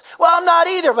jokes. Well, I'm not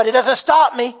either, but it doesn't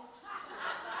stop me.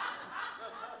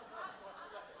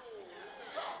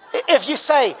 If you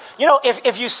say,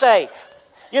 if you say,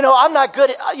 I'm not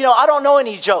good at, I don't know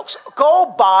any jokes.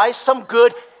 Go buy some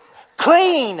good,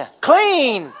 clean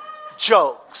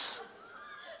jokes.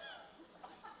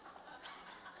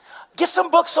 Get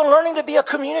some books on learning to be a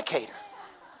communicator.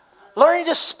 Learning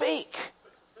to speak.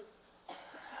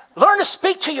 Learn to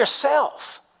speak to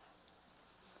yourself.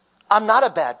 I'm not a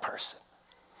bad person.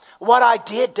 What I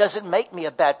did doesn't make me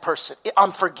a bad person.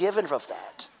 I'm forgiven of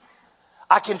that.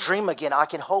 I can dream again. I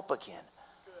can hope again.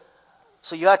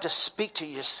 So you have to speak to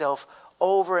yourself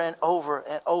over and over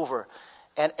and over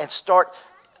and start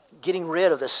getting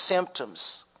rid of the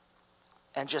symptoms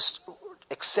and just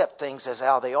accept things as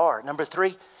how they are. Number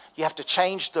 3, you have to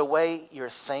change the way you're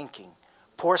thinking.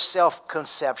 Poor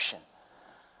self-conception.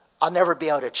 I'll never be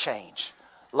able to change.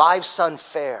 Life's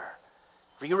unfair.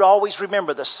 You always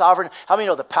remember the sovereign. How many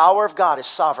know the power of God is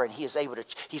sovereign? He's able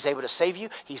to save you.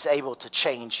 He's able to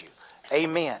change you.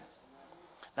 Amen.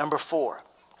 Number 4,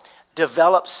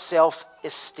 develop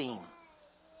self-esteem.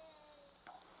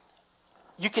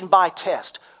 You can buy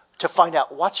tests to find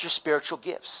out what's your spiritual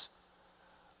gifts.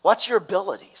 What's your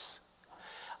abilities?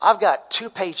 I've got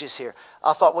 2 pages here.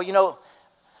 I thought,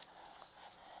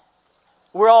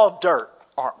 we're all dirt,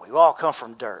 aren't we? We all come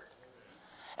from dirt.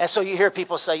 And so you hear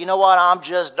people say, you know what, I'm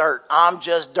just dirt. I'm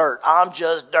just dirt. I'm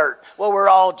just dirt. Well, we're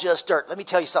all just dirt. Let me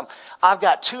tell you something. I've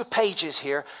got 2 pages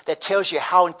here that tells you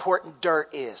how important dirt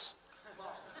is.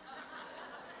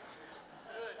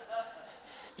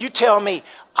 You tell me,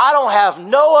 I don't have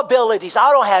no abilities.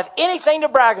 I don't have anything to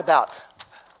brag about.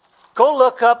 Go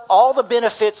look up all the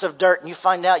benefits of dirt and you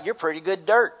find out you're pretty good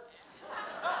dirt.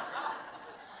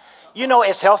 You know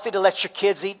it's healthy to let your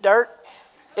kids eat dirt.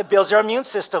 It builds their immune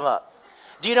system up.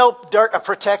 Do you know dirt will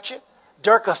protect you?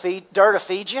 Dirt will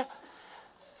feed you.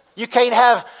 You can't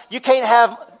have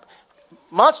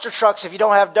Monster trucks if you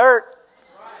don't have dirt.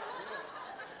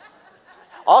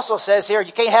 Also says here,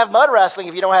 you can't have mud wrestling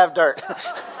if you don't have dirt.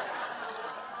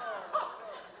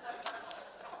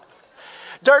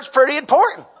 Dirt's pretty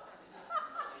important.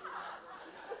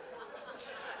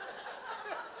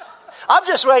 I'm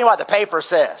just reading what the paper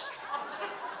says.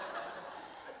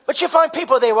 But you find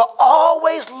people, they will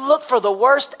always look for the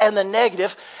worst and the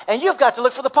negative, and you've got to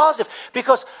look for the positive.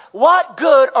 Because what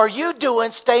good are you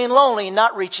doing staying lonely and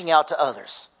not reaching out to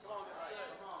others?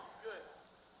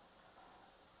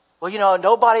 Well,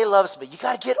 nobody loves me. You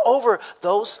got to get over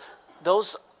those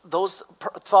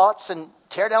thoughts and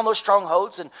tear down those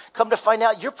strongholds and come to find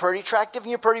out you're pretty attractive and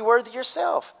you're pretty worthy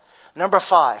yourself. Number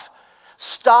 5,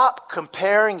 stop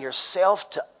comparing yourself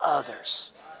to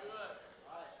others.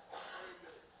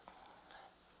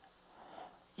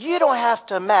 You don't have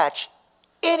to match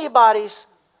anybody's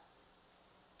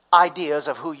ideas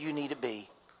of who you need to be.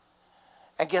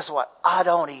 And guess what? I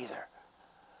don't either.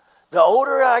 The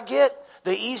older I get,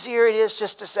 the easier it is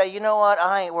just to say, you know what?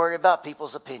 I ain't worried about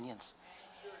people's opinions.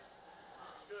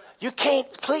 You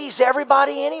can't please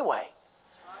everybody anyway.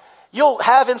 You'll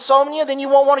have insomnia, then you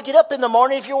won't want to get up in the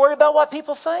morning if you're worried about what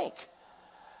people think.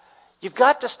 You've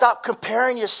got to stop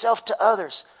comparing yourself to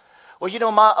others.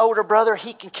 Well, my older brother,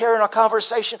 he can carry on a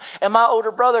conversation, and my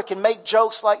older brother can make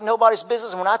jokes like nobody's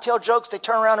business. And when I tell jokes, they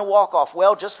turn around and walk off.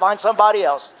 Well, just find somebody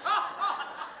else.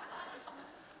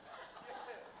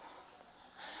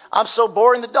 I'm so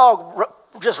boring, the dog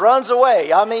just runs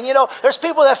away. I mean, there's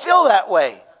people that feel that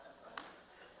way.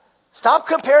 Stop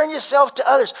comparing yourself to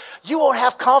others. You won't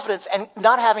have confidence, and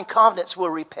not having confidence will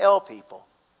repel people.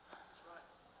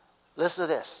 Listen to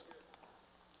this.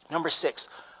 Number 6,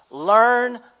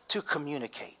 learn to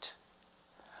communicate.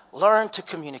 Learn to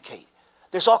communicate.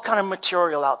 There's all kind of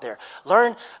material out there.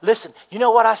 Listen, you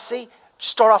know what I see?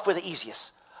 Just start off with the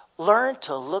easiest. Learn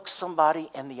to look somebody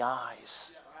in the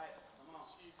eyes.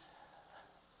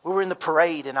 We were in the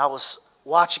parade and I was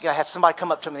watching. I had somebody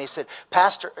come up to me and they said,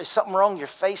 Pastor, is something wrong? Your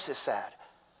face is sad.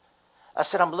 I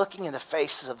said, I'm looking in the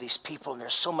faces of these people and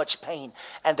there's so much pain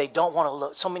and they don't want to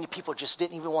look. So many people just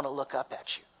didn't even want to look up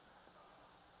at you.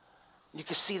 You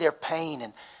can see their pain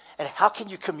and how can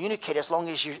you communicate as long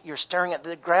as you're staring at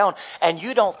the ground and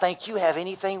you don't think you have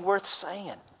anything worth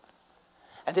saying?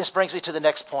 And this brings me to the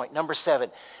next point. Number 7,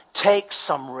 take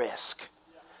some risk.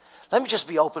 Let me just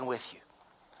be open with you.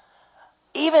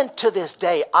 Even to this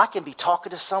day, I can be talking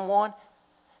to someone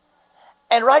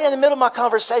and right in the middle of my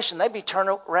conversation, they'd be turn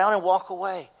around and walk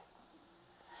away.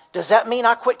 Does that mean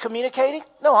I quit communicating?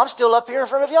 No, I'm still up here in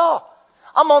front of y'all.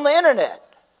 I'm on the internet.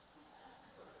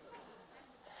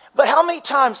 But how many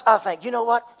times I think, you know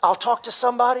what? I'll talk to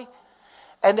somebody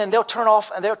and then they'll turn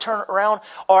off and they'll turn around,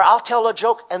 or I'll tell a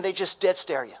joke and they just dead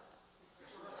stare you.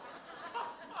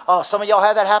 Oh, some of y'all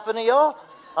had that happen to y'all?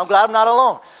 I'm glad I'm not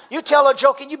alone. You tell a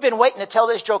joke and you've been waiting to tell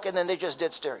this joke and then they just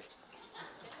dead stare you.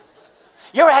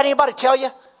 You ever had anybody tell you,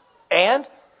 and?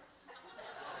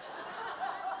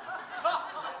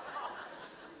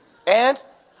 And?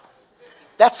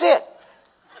 That's it.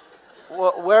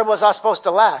 Where was I supposed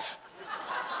to laugh?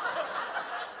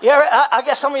 Yeah, I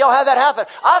guess some of y'all had that happen.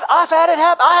 I've had it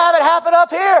happen. I have it happen up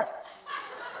here.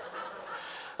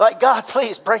 Like, God,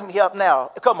 please bring me up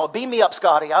now. Come on, beam me up,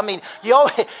 Scotty. I mean,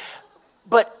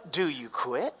 but do you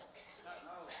quit?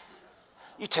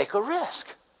 You take a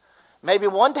risk. Maybe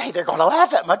one day they're going to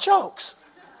laugh at my jokes.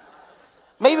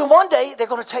 Maybe one day they're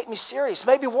going to take me serious.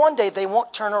 Maybe one day they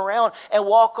won't turn around and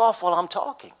walk off while I'm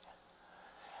talking.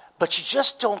 But you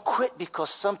just don't quit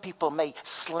because some people may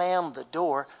slam the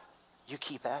door. You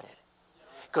keep at it.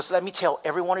 Because let me tell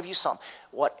every one of you something.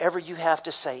 Whatever you have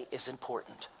to say is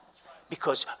important.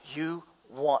 Because you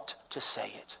want to say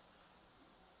it.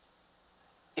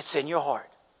 It's in your heart.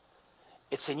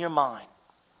 It's in your mind.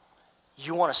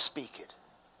 You want to speak it.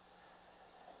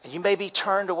 And you may be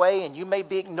turned away and you may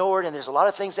be ignored, and there's a lot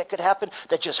of things that could happen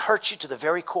that just hurt you to the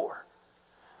very core.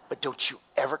 But don't you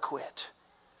ever quit.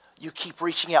 You keep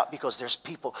reaching out because there's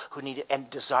people who need it and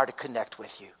desire to connect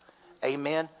with you.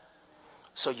 Amen?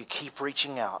 So you keep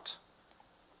reaching out.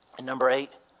 And number 8,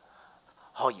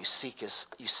 you seek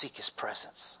his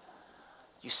presence.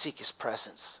 You seek his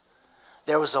presence.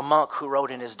 There was a monk who wrote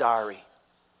in his diary,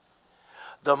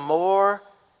 the more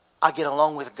I get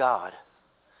along with God,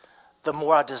 the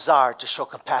more I desire to show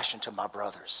compassion to my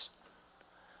brothers.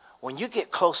 When you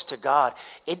get close to God,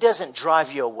 it doesn't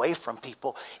drive you away from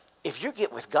people. If you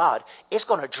get with God, it's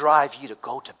going to drive you to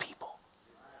go to people.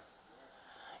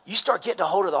 You start getting a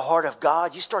hold of the heart of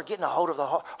God. You start getting a hold of the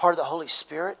heart of the Holy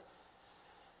Spirit.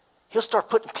 He'll start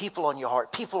putting people on your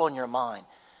heart, people on your mind.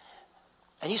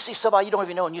 And you see somebody you don't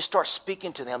even know and you start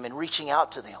speaking to them and reaching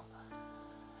out to them.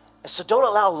 And so don't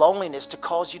allow loneliness to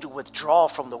cause you to withdraw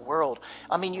from the world.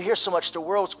 I mean, you hear so much, the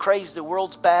world's crazy, the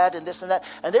world's bad, and this and that.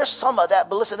 And there's some of that,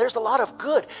 but listen, there's a lot of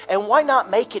good. And why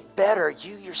not make it better,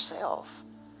 you yourself,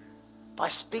 by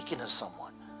speaking to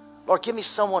someone? Lord, give me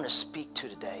someone to speak to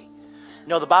today. You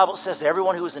know, the Bible says that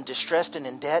everyone who was in distress and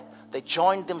in debt, they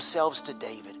joined themselves to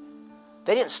David.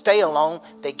 They didn't stay alone,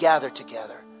 they gathered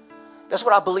together. That's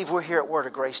what I believe we're here at Word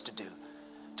of Grace to do.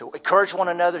 To encourage one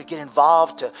another, to get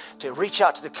involved, to reach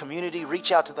out to the community,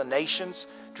 reach out to the nations,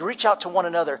 to reach out to one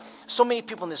another. So many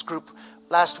people in this group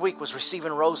last week was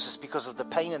receiving roses because of the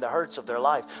pain and the hurts of their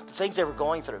life, the things they were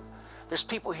going through. There's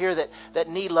people here that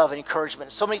need love and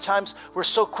encouragement. So many times we're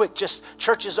so quick, just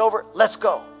church is over, let's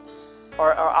go.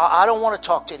 Or I don't want to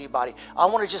talk to anybody. I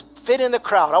want to just fit in the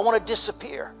crowd. I want to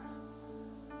disappear.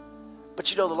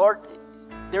 But you know, the Lord,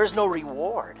 there is no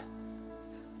reward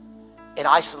in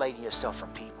isolating yourself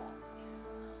from people.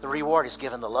 The reward is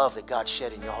given the love that God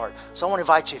shed in your heart. So I want to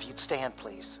invite you, if you'd stand,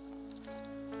 please.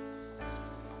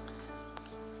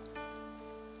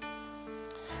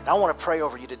 And I want to pray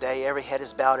over you today. Every head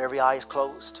is bowed, every eye is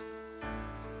closed.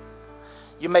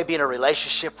 You may be in a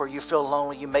relationship where you feel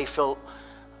lonely. You may feel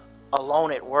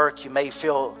alone at work. You may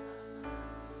feel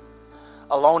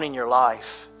alone in your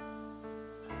life.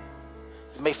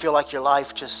 You may feel like your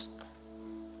life just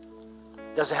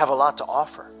doesn't have a lot to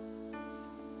offer.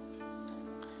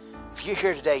 If you're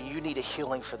here today, you need a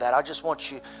healing for that. I just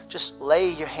want you, just lay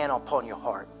your hand upon your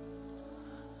heart.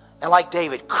 And like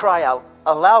David, cry out.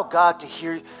 Allow God to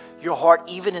hear your heart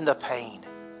even in the pain.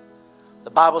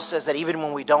 The Bible says that even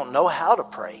when we don't know how to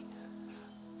pray,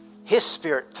 His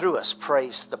Spirit through us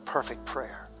prays the perfect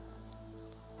prayer.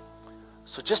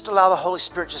 So just allow the Holy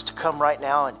Spirit just to come right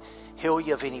now and heal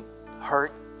you of any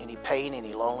hurt, any pain,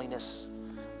 any loneliness,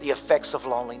 the effects of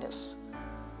loneliness.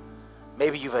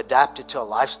 Maybe you've adapted to a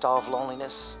lifestyle of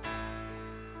loneliness.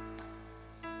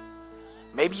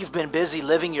 Maybe you've been busy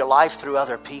living your life through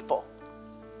other people.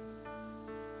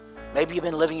 Maybe you've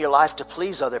been living your life to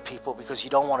please other people because you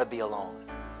don't want to be alone.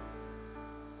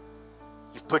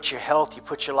 You've put your health, you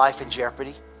put your life in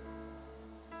jeopardy.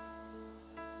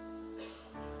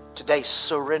 Today,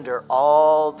 surrender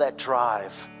all that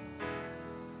drive.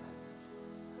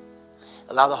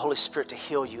 Allow the Holy Spirit to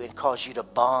heal you and cause you to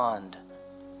bond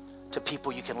to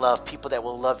people you can love, people that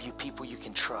will love you, people you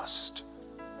can trust.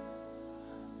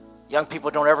 Young people,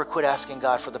 don't ever quit asking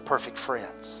God for the perfect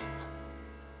friends.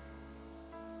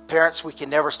 Parents, we can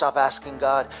never stop asking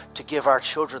God to give our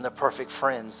children the perfect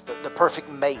friends, the perfect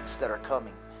mates that are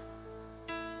coming.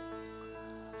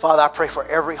 Father, I pray for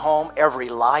every home, every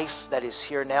life that is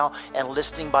here now and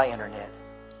listening by internet.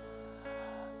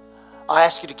 I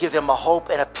ask you to give them a hope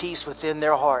and a peace within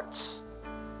their hearts.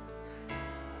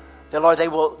 That, Lord, they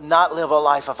will not live a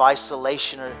life of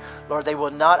isolation. Or, Lord, they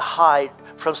will not hide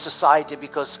from society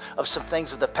because of some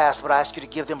things of the past. But I ask you to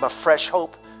give them a fresh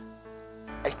hope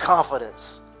and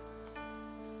confidence.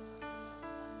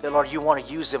 That, Lord, you want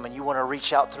to use them and you want to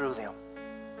reach out through them.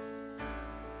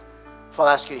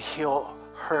 Father, I ask you to heal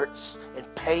hurts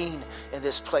and pain in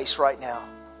this place right now.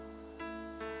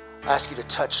 I ask you to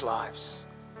touch lives.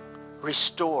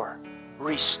 Restore.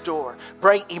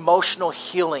 Bring emotional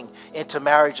healing into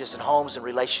marriages and homes and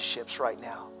relationships right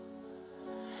now.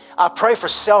 I pray for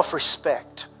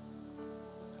self-respect.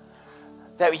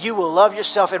 That you will love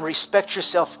yourself and respect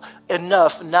yourself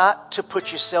enough not to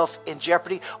put yourself in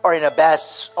jeopardy or in a bad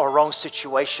or wrong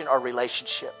situation or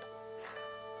relationship.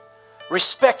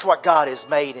 Respect what God has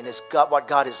made and what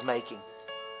God is making.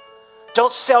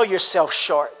 Don't sell yourself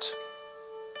short.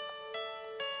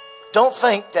 Don't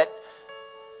think that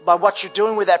by what you're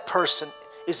doing with that person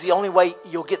is the only way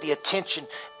you'll get the attention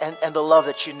and the love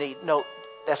that you need. No,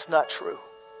 that's not true.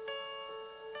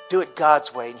 Do it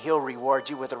God's way and He'll reward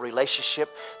you with a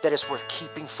relationship that is worth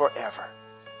keeping forever.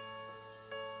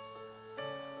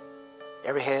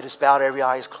 Every head is bowed, every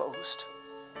eye is closed.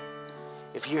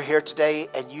 If you're here today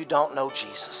and you don't know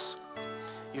Jesus,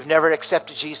 you've never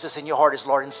accepted Jesus in your heart as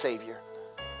Lord and Savior.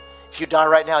 If you die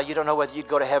right now, you don't know whether you'd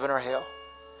go to heaven or hell.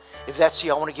 If that's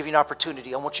you, I want to give you an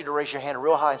opportunity. I want you to raise your hand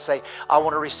real high and say, I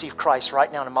want to receive Christ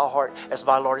right now in my heart as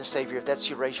my Lord and Savior. If that's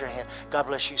you, raise your hand. God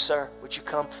bless you, sir. Would you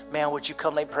come? Man, would you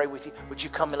come? Let me pray with you. Would you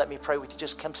come and let me pray with you?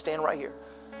 Just come stand right here.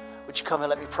 Would you come and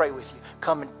let me pray with you?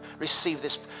 Come and receive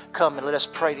this. Come and let us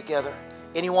pray together.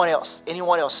 Anyone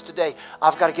else today?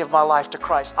 I've got to give my life to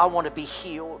Christ. I want to be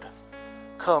healed.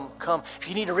 Come. If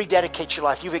you need to rededicate your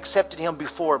life, you've accepted Him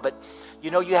before, but you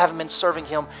know you haven't been serving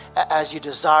Him as you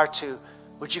desire to.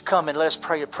 Would you come and let us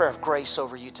pray a prayer of grace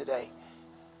over you today?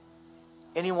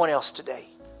 Anyone else today?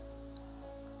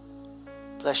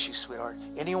 Bless you, sweetheart.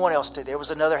 Anyone else today? There was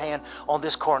another hand on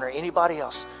this corner. Anybody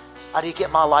else? I need to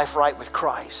get my life right with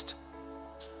Christ.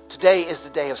 Today is the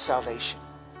day of salvation.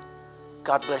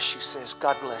 God bless you, sis.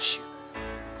 God bless you.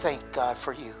 Thank God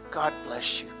for you. God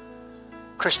bless you.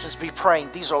 Christians, be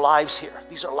praying. These are lives here.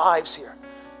 These are lives here.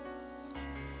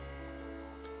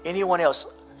 Anyone else,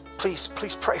 please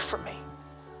pray for me.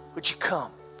 Would you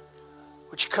come?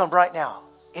 Would you come right now?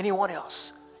 Anyone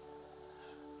else?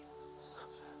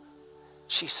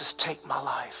 Jesus, take my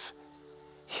life.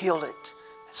 Heal it.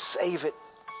 Save it.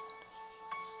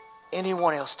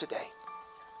 Anyone else today?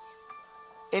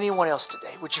 Anyone else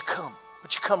today? Would you come?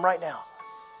 Would you come right now?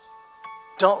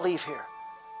 Don't leave here.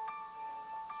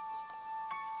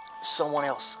 Someone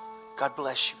else. God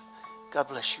bless you. God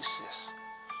bless you, sis.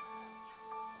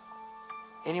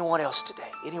 Anyone else today?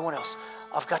 Anyone else?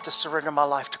 I've got to surrender my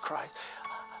life to Christ.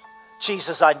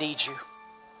 Jesus, I need you.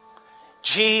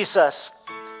 Jesus,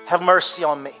 have mercy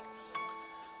on me.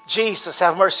 Jesus,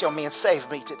 have mercy on me and save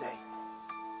me today.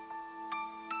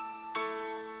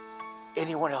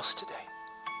 Anyone else today?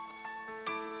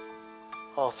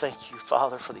 Oh, thank you,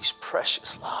 Father, for these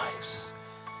precious lives.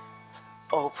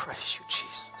 Oh, praise you,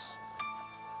 Jesus.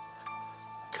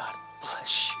 God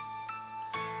bless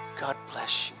you. God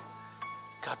bless you.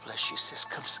 God bless you, sis.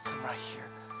 Come right here.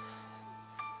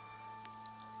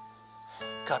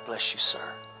 God bless you,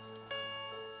 sir.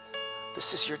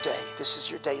 This is your day. This is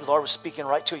your day. The Lord was speaking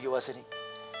right to you, wasn't he?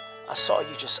 I saw you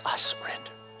I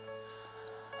surrender.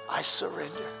 I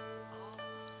surrender.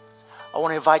 I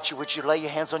want to invite you, would you lay your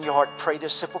hands on your heart and pray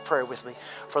this simple prayer with me?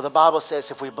 For the Bible says,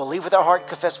 if we believe with our heart and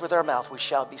confess with our mouth, we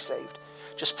shall be saved.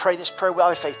 Just pray this prayer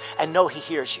without faith and know he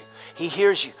hears you. He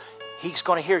hears you. He's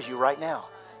going to hear you right now.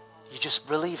 You just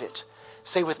believe it.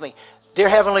 Say with me, dear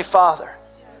Heavenly Father,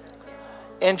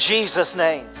 in Jesus'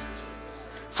 name,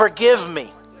 forgive me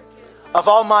of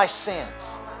all my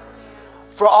sins,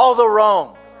 for all the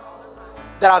wrong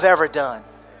that I've ever done.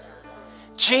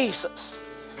 Jesus,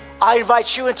 I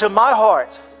invite you into my heart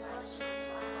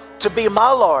to be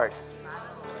my Lord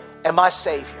and my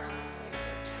Savior.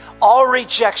 All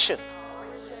rejection,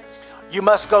 you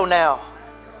must go now,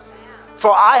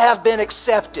 for I have been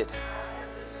accepted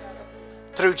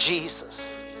through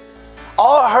Jesus.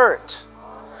 All hurt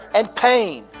and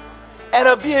pain and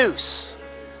abuse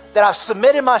that I've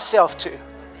submitted myself to,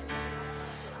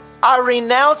 I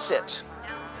renounce it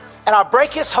and I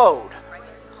break its hold,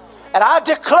 and I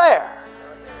declare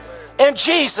in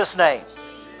Jesus' name,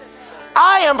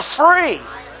 I am free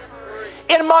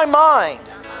in my mind,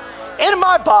 in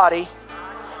my body,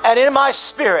 and in my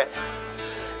spirit.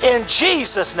 In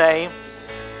Jesus' name,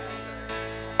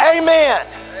 amen.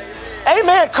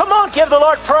 Amen. Come on, give the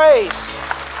Lord praise.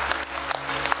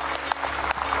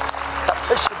 God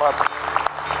bless you, mother.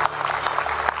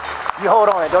 You hold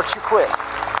on and don't you quit.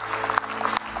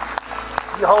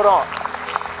 You hold on.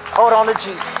 Hold on to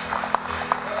Jesus.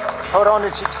 Hold on to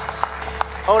Jesus.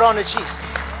 Hold on to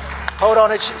Jesus. Hold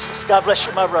on to Jesus. God bless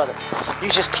you, my brother.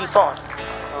 You just keep on.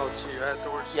 Oh, to you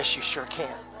afterwards? Yes, you sure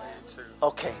can.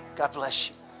 Okay. God bless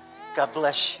you. God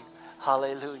bless you.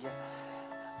 Hallelujah.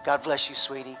 God bless you,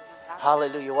 sweetie.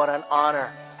 Hallelujah. What an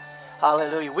honor.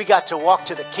 Hallelujah. We got to walk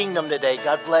to the kingdom today.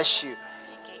 God bless you.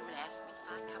 She came and asked me if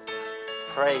I'd come.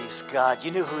 Praise God.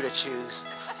 You knew who to choose.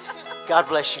 God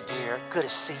bless you, dear. Good to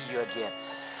see you again.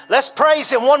 Let's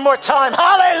praise him one more time.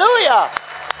 Hallelujah.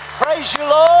 Praise you,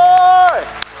 Lord.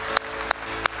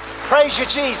 Praise you,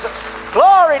 Jesus.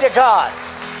 Glory to God.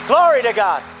 Glory to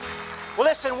God. Well,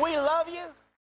 listen, we love you.